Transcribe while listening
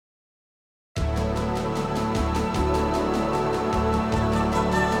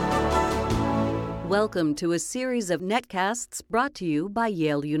Welcome to a series of netcasts brought to you by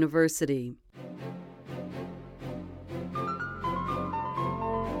Yale University.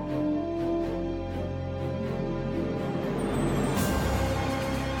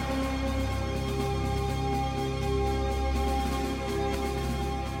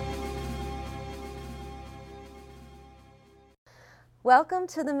 Welcome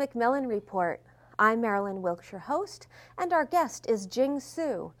to the Macmillan Report. I'm Marilyn Wilkes, your host, and our guest is Jing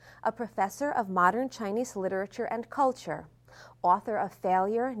Tsu, a professor of modern Chinese literature and culture. Author of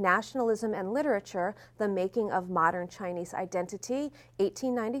Failure, Nationalism and Literature, The Making of Modern Chinese Identity,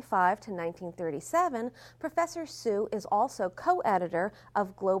 1895 to 1937, Professor Tsu is also co-editor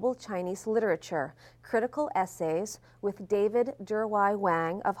of Global Chinese Literature, Critical Essays with David Der-wei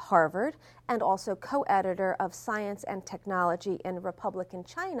Wang of Harvard, and also co-editor of Science and Technology in Republican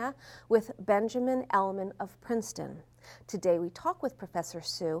China with Benjamin Elman of Princeton. Today we talk with Professor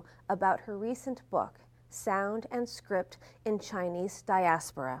Tsu about her recent book, Sound and Script in Chinese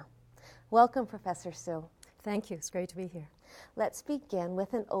Diaspora. Welcome, Professor Tsu. Thank you. It's great to be here. Let's begin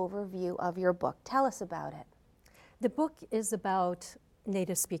with an overview of your book. Tell us about it. The book is about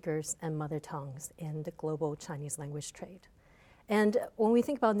native speakers and mother tongues in the global Chinese language trade. And when we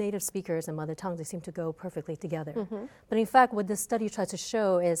think about native speakers and mother tongues, they seem to go perfectly together. Mm-hmm. But in fact, what this study tries to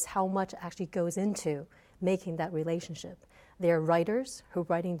show is how much actually goes into making that relationship. There are writers who are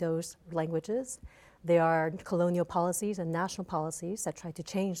writing those languages. There are colonial policies and national policies that try to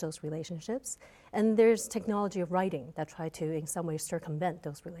change those relationships. And there's technology of writing that try to, in some way, circumvent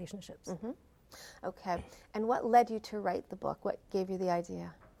those relationships. Mm-hmm. Okay. And what led you to write the book? What gave you the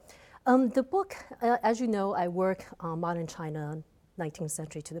idea? The book, as you know, I work on modern China, 19th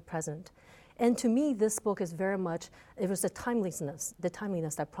century to the present. And to me, this book is very much, it was the timeliness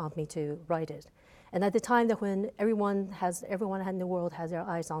that prompted me to write it. And at the time that when everyone in the world has their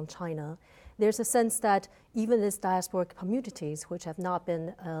eyes on China, there's a sense that even these diasporic communities, which have not been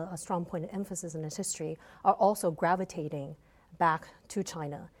a strong point of emphasis in its history, are also gravitating back to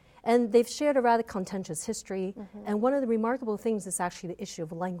China. And they've shared a rather contentious history. Mm-hmm. And one of the remarkable things is actually the issue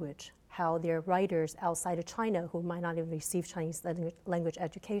of language, how there are writers outside of China who might not even receive Chinese language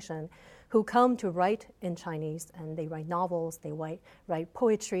education, who come to write in Chinese, and they write novels, they write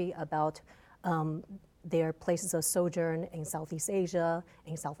poetry about their places of sojourn in Southeast Asia,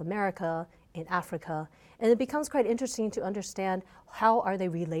 in South America, in Africa. And it becomes quite interesting to understand how are they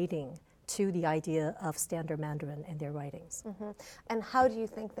relating to the idea of standard Mandarin in their writings. Mm-hmm. And how do you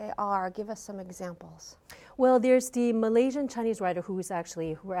think they are? Give us some examples. Well, there's the Malaysian Chinese writer who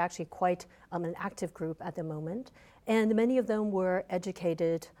are actually quite an active group at the moment. And many of them were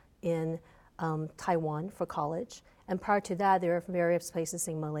educated in Taiwan for college. And prior to that, there are various places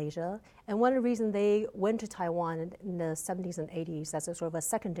in Malaysia. And one of the reasons they went to Taiwan in the 70s and 80s as a sort of a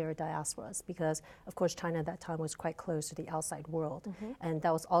secondary diaspora is because, of course, China at that time was quite close to the outside world. Mm-hmm. And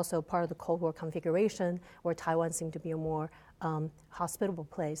that was also part of the Cold War configuration where Taiwan seemed to be a more hospitable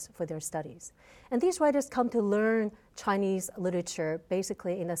place for their studies. And these writers come to learn Chinese literature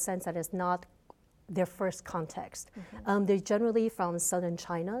basically in a sense that it's not their first context. Mm-hmm. They're generally from southern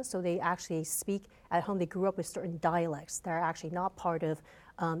China, so they actually speak at home. They grew up with certain dialects that are actually not part of,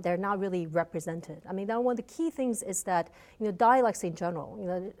 they're not really represented. I mean, one of the key things is that, dialects in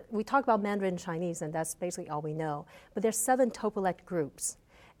general, we talk about Mandarin Chinese and that's basically all we know, but there's 7 topolect groups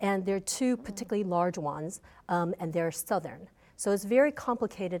and there are 2 particularly large ones and they're southern. So it's very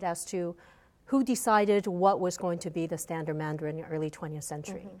complicated as to who decided what was going to be the standard Mandarin in the early 20th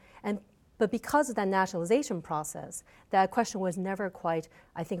century. Mm-hmm. But because of that nationalization process, that question was never quite,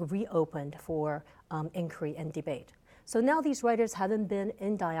 I think, reopened for inquiry and debate. So now these writers haven't been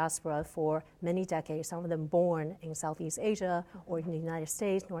in diaspora for many decades, some of them born in Southeast Asia or in the United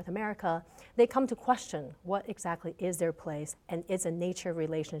States, North America. They come to question what exactly is their place and is a nature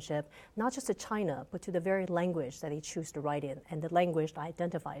relationship, not just to China, but to the very language that they choose to write in and the language that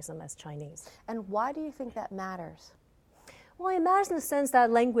identifies them as Chinese. And why do you think that matters? Well, it matters in the sense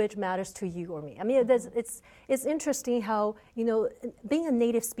that language matters to you or me. I mean, it's interesting how, being a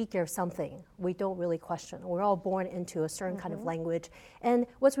native speaker of something, we don't really question. We're all born into a certain kind of language. And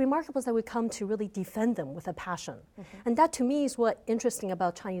what's remarkable is that we come to really defend them with a passion. Mm-hmm. And that, to me, is what's interesting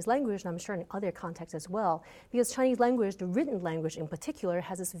about Chinese language, and I'm sure in other contexts as well, because Chinese language, the written language in particular,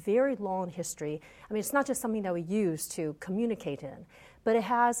 has this very long history. I mean, it's not just something that we use to communicate in, but it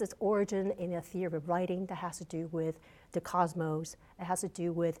has its origin in a theory of writing that has to do with the cosmos. It has to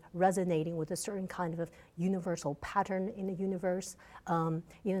do with resonating with a certain kind of universal pattern in the universe.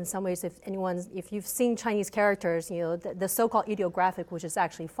 In some ways, if you've seen Chinese characters, the so-called ideographic, which is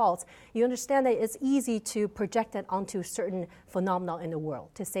actually false, you understand that it's easy to project that onto certain phenomena in the world,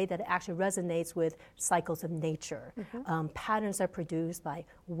 to say that it actually resonates with cycles of nature. Patterns are produced by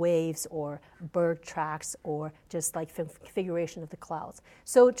waves or bird tracks or just like configuration of the clouds.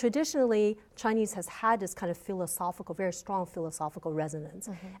 So traditionally, Chinese has had this kind of philosophical, very strong philosophical resonance.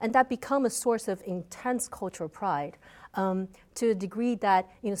 And that become a source of intense cultural pride to a degree that,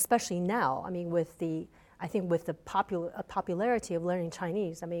 especially now, with the popularity of learning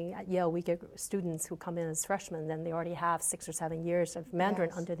Chinese. At Yale, we get students who come in as freshmen, and they already have 6 or 7 years of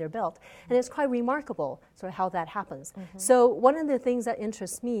Mandarin under their belt. And it's quite remarkable sort of how that happens. So one of the things that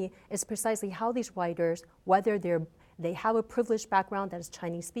interests me is precisely how these writers, whether they have a privileged background that is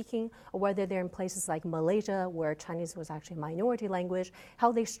Chinese speaking, or whether they're in places like Malaysia, where Chinese was actually a minority language,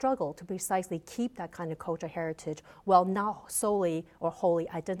 how they struggle to precisely keep that kind of cultural heritage while not solely or wholly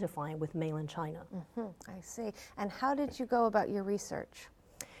identifying with mainland China. I see. And how did you go about your research?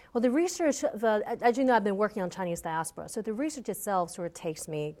 Well, the research, as you know, I've been working on Chinese diaspora, so the research itself sort of takes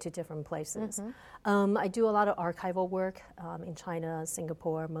me to different places. I do a lot of archival work in China,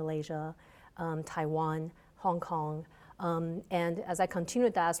 Singapore, Malaysia, Taiwan, Hong Kong, and as I continue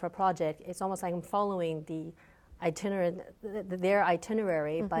the diaspora project, it's almost like I'm following their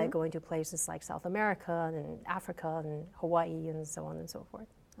itinerary by going to places like South America and Africa and Hawaii and so on and so forth.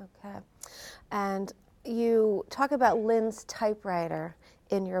 Okay. And you talk about Lin's typewriter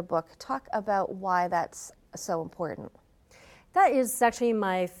in your book. Talk about why that's so important. That is actually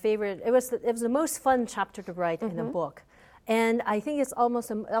my favorite. It was the most fun chapter to write in a book. And I think it's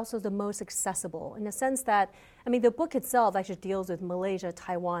also the most accessible in the sense that, the book itself actually deals with Malaysia,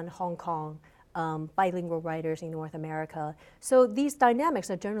 Taiwan, Hong Kong, bilingual writers in North America. So these dynamics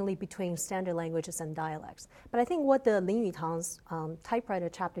are generally between standard languages and dialects. But I think what the Lin Yutang's typewriter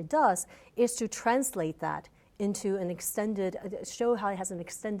chapter does is to translate that into show how it has an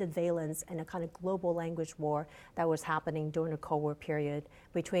extended valence and a kind of global language war that was happening during the Cold War period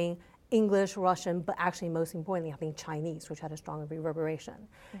between English, Russian, but actually most importantly, I think Chinese, which had a strong reverberation.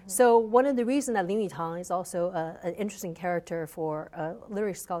 So one of the reasons that Lin Yutang is also an interesting character for a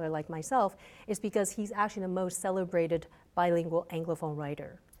literary scholar like myself is because he's actually the most celebrated bilingual Anglophone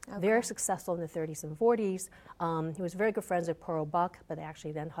writer. Very successful in the 30s and 40s. He was very good friends with Pearl Buck, but they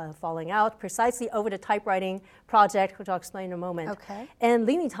actually then had a falling out precisely over the typewriting project, which I'll explain in a moment. And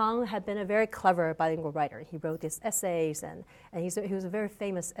Lin Yutang had been a very clever bilingual writer. He wrote his essays, and he was a very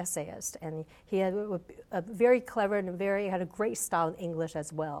famous essayist. And he had a very clever and had a great style in English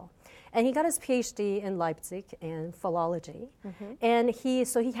as well. And he got his PhD in Leipzig in philology. And he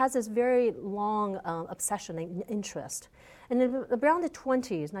has this very long obsession and interest. And around the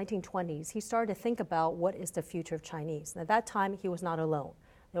 1920s, he started to think about what is the future of Chinese. And at that time, he was not alone.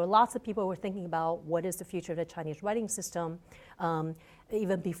 There were lots of people who were thinking about what is the future of the Chinese writing system.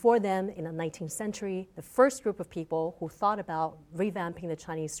 Even before them, in the 19th century, the first group of people who thought about revamping the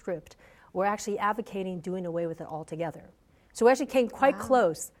Chinese script were actually advocating doing away with it altogether. So we actually came quite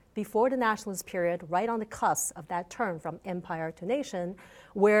close before the nationalist period, right on the cusp of that turn from empire to nation,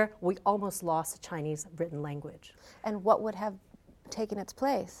 where we almost lost the Chinese written language. And what would have taken its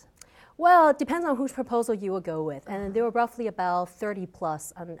place? Well, it depends on whose proposal you would go with. And there were roughly about 30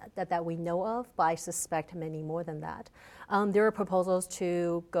 plus that we know of, but I suspect many more than that. There were proposals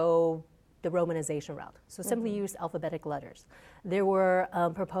to go the romanization route, so simply use alphabetic letters. There were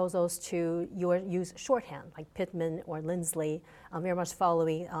proposals to use shorthand, like Pittman or Lindsley, very much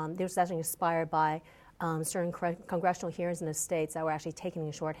following. They were actually inspired by certain congressional hearings in the States that were actually taken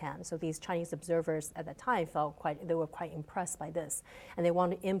in shorthand. So these Chinese observers at that time they were quite impressed by this, and they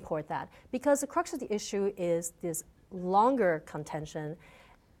wanted to import that. Because the crux of the issue is this longer contention,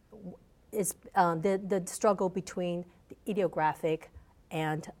 is the struggle between the ideographic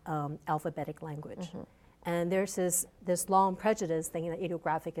and alphabetic language. And there's this long prejudice thinking that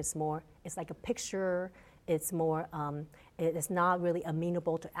ideographic is more, it's like a picture, it's more, it is not really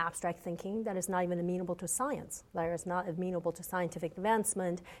amenable to abstract thinking, that is not even amenable to science, that is not amenable to scientific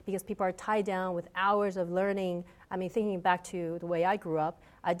advancement, because people are tied down with hours of learning. Thinking back to the way I grew up,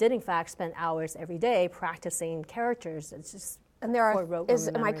 I did in fact spend hours every day practicing characters. It's just, and there are,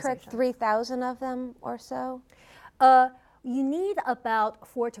 am I correct, 3,000 of them or so? You need about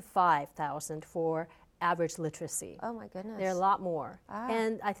 4,000 to 5,000 for average literacy. Oh my goodness. There are a lot more.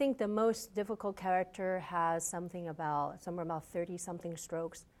 And I think the most difficult character has somewhere about 30-something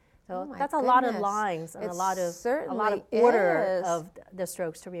strokes. So my that's a lot of goodness. lines and It a lot of certainly order is. of the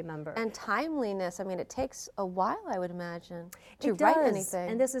strokes to remember. And timeliness. I mean, it takes a while, I would imagine, to It write does.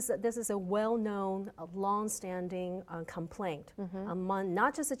 anything. And this is a well-known, long-standing complaint among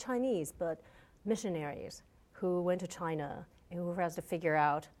not just the Chinese, but missionaries who went to China and who has to figure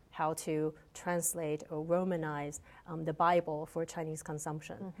out how to translate or Romanize the Bible for Chinese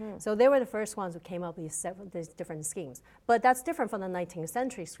consumption. So they were the first ones who came up with these different schemes. But that's different from the 19th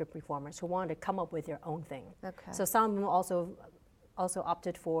century script reformers who wanted to come up with their own thing. Okay. So some of them also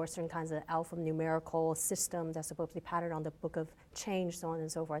opted for certain kinds of alphanumerical system that's supposed to be patterned on the Book of Change, so on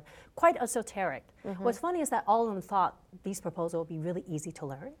and so forth. Quite esoteric. What's funny is that all of them thought these proposals would be really easy to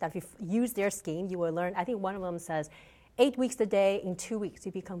learn, that if you use their scheme, you will learn. I think one of them says, 8 weeks a day, in 2 weeks,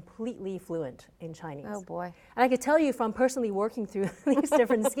 you'd be completely fluent in Chinese. Oh, boy. And I could tell you from personally working through these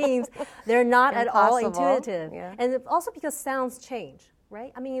different schemes, they're not at all Impossible. intuitive. Yeah. And also because sounds change,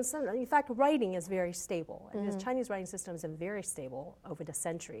 right? I mean, in fact, writing is very stable. And the Chinese writing system is very stable over the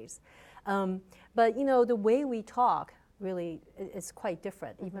centuries. But, the way we talk really is quite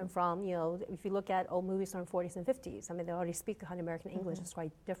different, even from, if you look at old movies from the 40s and 50s, I mean, they already speak kind of American English. It's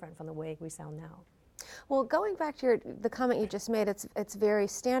quite different from the way we sound now. Well, going back to the comment you just made, it's very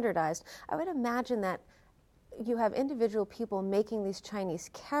standardized. I would imagine that you have individual people making these Chinese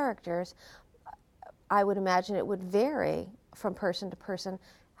characters. I would imagine it would vary from person to person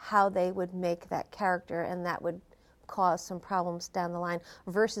how they would make that character, and that would cause some problems down the line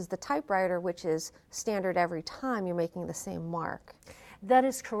versus the typewriter, which is standard every time you're making the same mark. That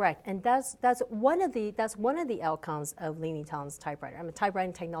is correct, and that's one of the outcomes of Li Ningtang's typewriter. I mean,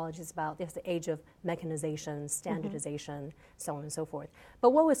 typewriting technology is about the age of mechanization, standardization, so on and so forth.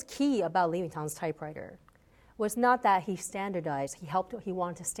 But what was key about Li Ningtang's typewriter was not that he standardized. He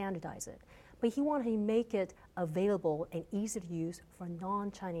wanted to standardize it, but he wanted to make it available and easy to use for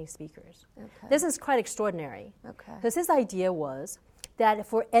non-Chinese speakers. Okay. This is quite extraordinary. Okay. Because his idea was that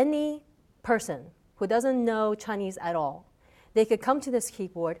for any person who doesn't know Chinese at all, they could come to this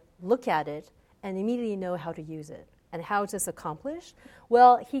keyboard, look at it, and immediately know how to use it. And how is this accomplished?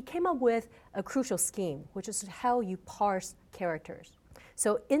 Well, he came up with a crucial scheme, which is how you parse characters.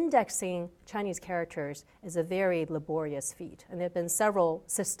 So indexing Chinese characters is a very laborious feat, and there have been several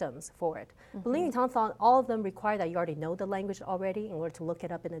systems for it. But Li Ningtang thought all of them require that you already know the language already in order to look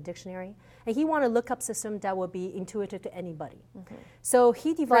it up in a dictionary. And he wanted a lookup system that would be intuitive to anybody. So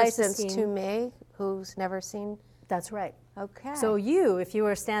he For devised a instance, scheme. to me, who's never seen. That's right. Okay. So if you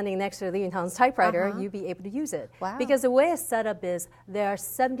were standing next to Li Ningtang's typewriter, you'd be able to use it. Wow. Because the way it's set up is there are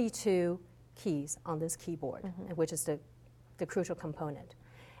 72 keys on this keyboard, which is the crucial component.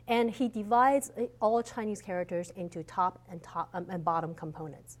 And he divides all Chinese characters into top and bottom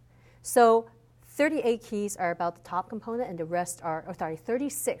components. So 38 keys are about the top component, and the rest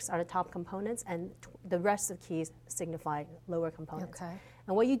 36 are the top components, and the rest of the keys signify lower components. Okay.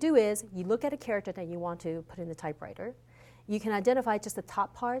 And what you do is you look at a character that you want to put in the typewriter. You can identify just the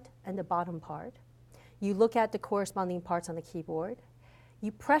top part and the bottom part. You look at the corresponding parts on the keyboard.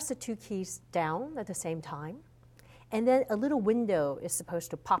 You press the two keys down at the same time. And then a little window is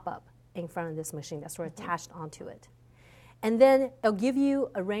supposed to pop up in front of this machine that's sort of attached onto it. And then it'll give you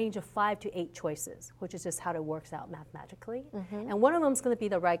a range of 5 to 8 choices, which is just how it works out mathematically. And one of them is going to be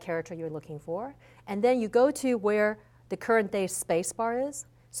the right character you're looking for. And then you go to where the current day space bar is.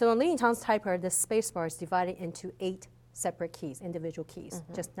 So in Li Ningtang's typewriter, this space bar is divided into 8 separate keys, individual keys,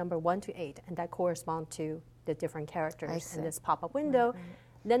 just number 1 to 8, and that correspond to the different characters in this pop-up window.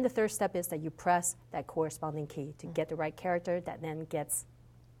 Then the third step is that you press that corresponding key to get the right character that then gets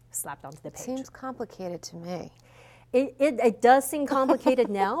slapped onto the page. Seems complicated to me. It does seem complicated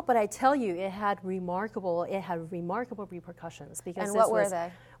now, but I tell you, it had remarkable repercussions. Because And what were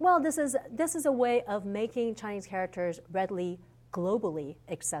they? Well, this is a way of making Chinese characters readily, globally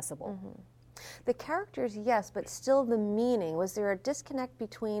accessible. The characters, yes, but still the meaning. Was there a disconnect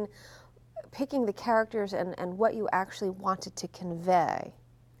between picking the characters and what you actually wanted to convey?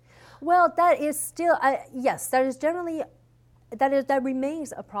 Well, that is still yes. That is generally that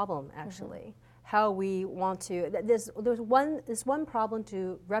remains a problem actually. How we want to there's one problem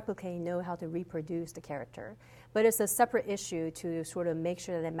to replicate and know how to reproduce the character, but it's a separate issue to sort of make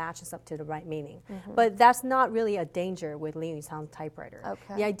sure that it matches up to the right meaning. But that's not really a danger with Li Ningtang's typewriter.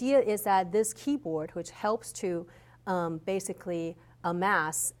 Okay. The idea is that this keyboard, which helps to basically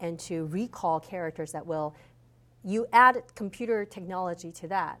amass and to recall characters that will, you add computer technology to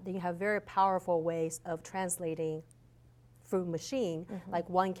that, then you have very powerful ways of translating through machine, like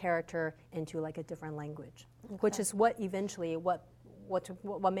one character into like a different language, which is what eventually,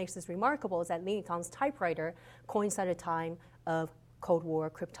 what makes this remarkable is that Li Ningtang's typewriter coincided a time of Cold War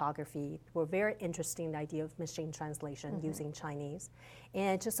cryptography, were very interested in the idea of machine translation using Chinese.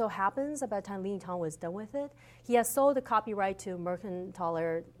 And it just so happens, by the time Li Yingtang was done with it, he had sold the copyright to a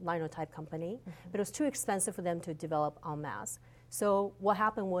mercantile linotype company, but it was too expensive for them to develop en masse. So what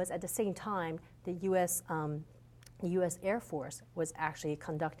happened was, at the same time, the U.S. Air Force was actually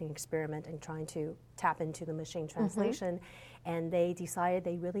conducting an experiment and trying to tap into the machine translation, and they decided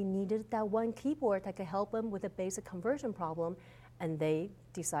they really needed that one keyboard that could help them with a basic conversion problem, and they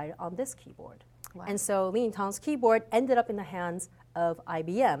decided on this keyboard. Wow. And so Li Yingtang's keyboard ended up in the hands of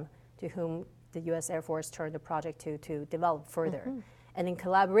IBM, to whom the U.S. Air Force turned the project to develop further. And in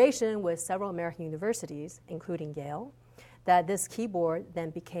collaboration with several American universities, including Yale, that this keyboard then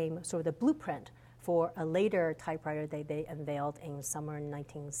became sort of the blueprint for a later typewriter that they unveiled in summer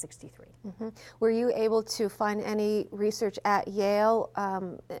 1963. Were you able to find any research at Yale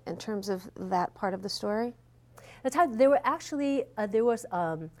in terms of that part of the story? There were actually there was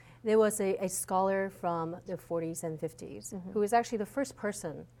a scholar from the 40s and 50s who was actually the first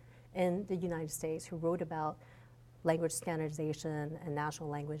person in the United States who wrote about language standardization and national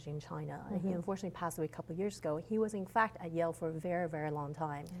language in China. And he unfortunately passed away a couple of years ago. He was in fact at Yale for a very, very long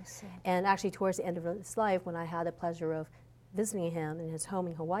time. And actually towards the end of his life, when I had the pleasure of visiting him in his home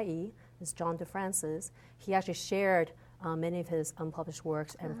in Hawaii, as John DeFrancis, he actually shared many of his unpublished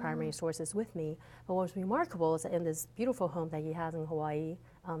works and primary sources with me. But what was remarkable is that in this beautiful home that he has in Hawaii,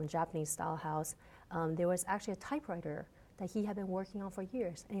 Japanese-style house, there was actually a typewriter that he had been working on for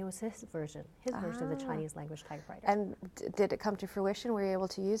years, and it was his version of the Chinese language typewriter. And did it come to fruition? Were you able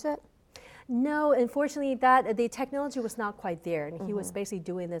to use it? No, unfortunately, the technology was not quite there, and he was basically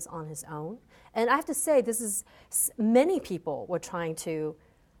doing this on his own. And I have to say, many people were trying to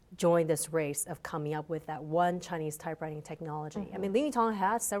join this race of coming up with that one Chinese typewriting technology. I mean, Li Yingtang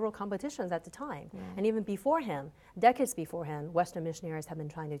had several competitions at the time, and even before him, decades before him, Western missionaries have been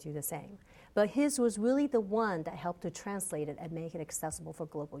trying to do the same. But his was really the one that helped to translate it and make it accessible for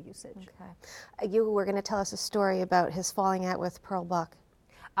global usage. Okay. You were going to tell us a story about his falling out with Pearl Buck.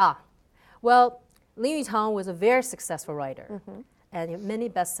 Well, Li Yingtang was a very successful writer, and he had many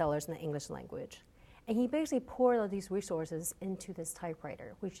bestsellers in the English language. And he basically poured all these resources into this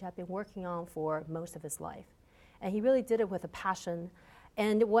typewriter, which he had been working on for most of his life. And he really did it with a passion.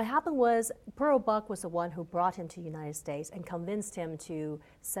 And what happened was, Pearl Buck was the one who brought him to the United States and convinced him to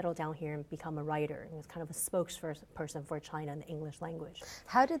settle down here and become a writer. He was kind of a spokesperson for China in the English language.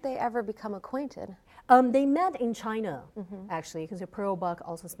 How did they ever become acquainted? They met in China, actually, because Pearl Buck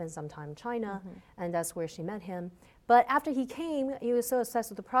also spent some time in China, and that's where she met him. But after he came, he was so obsessed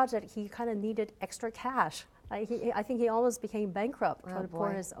with the project, he kind of needed extra cash. I think he almost became bankrupt trying to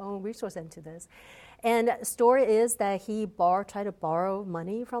pour his own resource into this. And the story is that he tried to borrow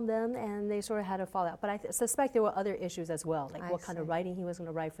money from them, and they sort of had a fallout. But I suspect there were other issues as well, like what kind of writing he was going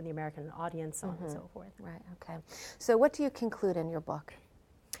to write for the American audience, so on and so forth. Right, okay. So what do you conclude in your book?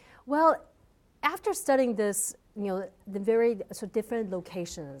 Well, after studying this, the very different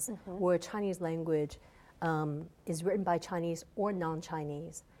locations where Chinese language is written by Chinese or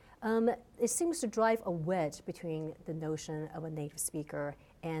non-Chinese, it seems to drive a wedge between the notion of a native speaker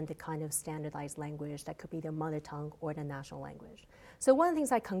and the kind of standardized language that could be their mother tongue or the national language. So one of the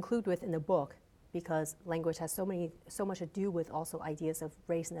things I conclude with in the book, because language has so much to do with also ideas of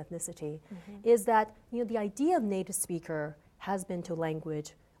race and ethnicity, is that the idea of native speaker has been to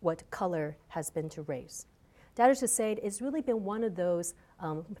language what color has been to race. That is to say, it's really been one of those,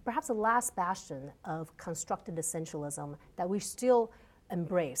 perhaps the last bastion of constructed essentialism that we still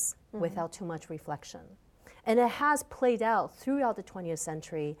embrace without too much reflection. And it has played out throughout the 20th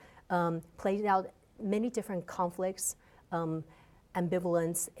century, played out many different conflicts,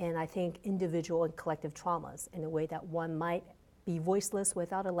 ambivalence, and I think individual and collective traumas in a way that one might be voiceless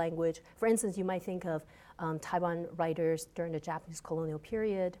without a language. For instance, you might think of Taiwan writers during the Japanese colonial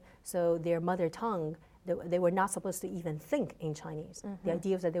period, so their mother tongue, they were not supposed to even think in Chinese. The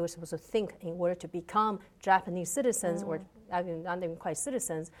idea was that they were supposed to think in order to become Japanese citizens, or I mean, not even quite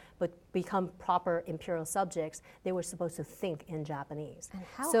citizens, but become proper imperial subjects. They were supposed to think in Japanese. And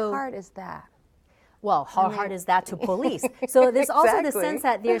how hard is that? Well, how hard is that to police? So there's also the sense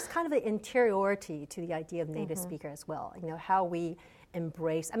that there's kind of an interiority to the idea of native speaker as well. How we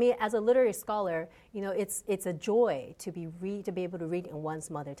embrace. I mean, as a literary scholar, it's a joy to be able to read in one's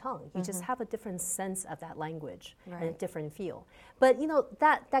mother tongue. You just have a different sense of that language and a different feel. But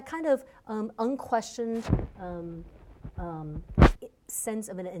that kind of unquestioned sense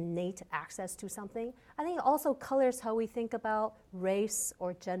of an innate access to something, I think it also colors how we think about race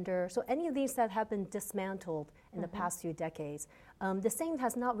or gender. So any of these that have been dismantled in the past few decades, the same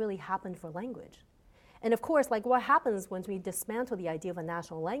has not really happened for language. And of course, like what happens when we dismantle the idea of a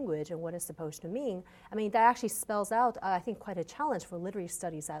national language and what it's supposed to mean, I mean, that actually spells out, I think, quite a challenge for literary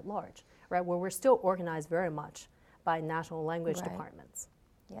studies at large, right, where we're still organized very much by national language departments.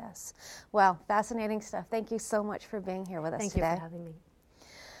 Yes. Well, fascinating stuff. Thank you so much for being here with us today. Thank you for having me.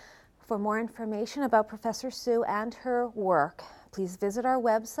 For more information about Professor Tsu and her work, please visit our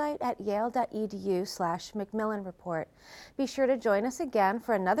website at yale.edu/Macmillan Report. Be sure to join us again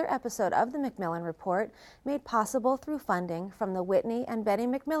for another episode of the Macmillan Report, made possible through funding from the Whitney and Betty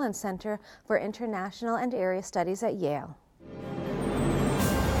Macmillan Center for International and Area Studies at Yale.